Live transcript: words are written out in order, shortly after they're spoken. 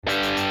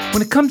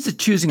When it comes to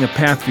choosing a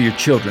path for your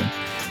children,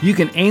 you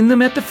can aim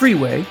them at the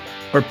freeway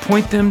or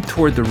point them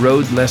toward the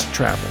road less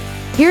traveled.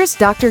 Here's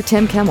Dr.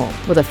 Tim Kimmel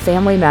with a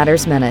Family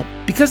Matters Minute.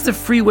 Because the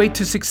freeway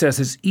to success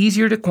is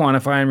easier to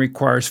quantify and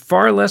requires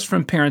far less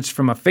from parents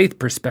from a faith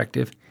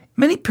perspective,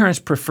 many parents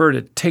prefer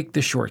to take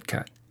the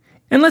shortcut.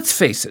 And let's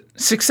face it,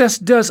 success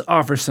does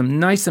offer some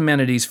nice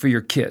amenities for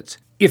your kids,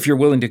 if you're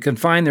willing to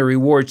confine their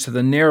rewards to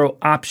the narrow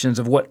options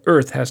of what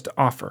Earth has to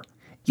offer.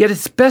 Yet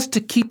it's best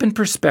to keep in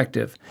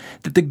perspective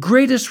that the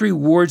greatest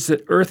rewards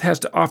that Earth has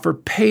to offer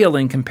pale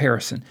in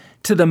comparison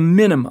to the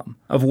minimum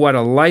of what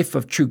a life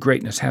of true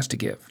greatness has to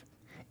give.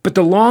 But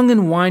the long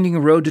and winding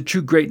road to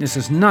true greatness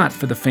is not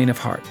for the faint of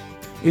heart.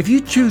 If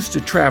you choose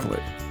to travel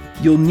it,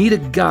 you'll need a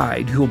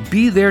guide who'll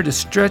be there to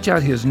stretch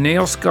out his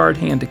nail-scarred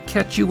hand to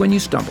catch you when you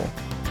stumble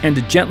and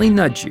to gently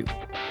nudge you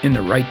in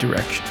the right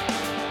direction.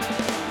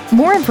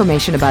 More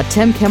information about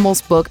Tim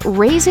Kimmel's book,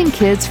 Raising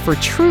Kids for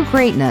True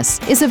Greatness,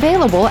 is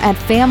available at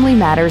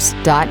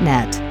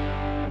FamilyMatters.net.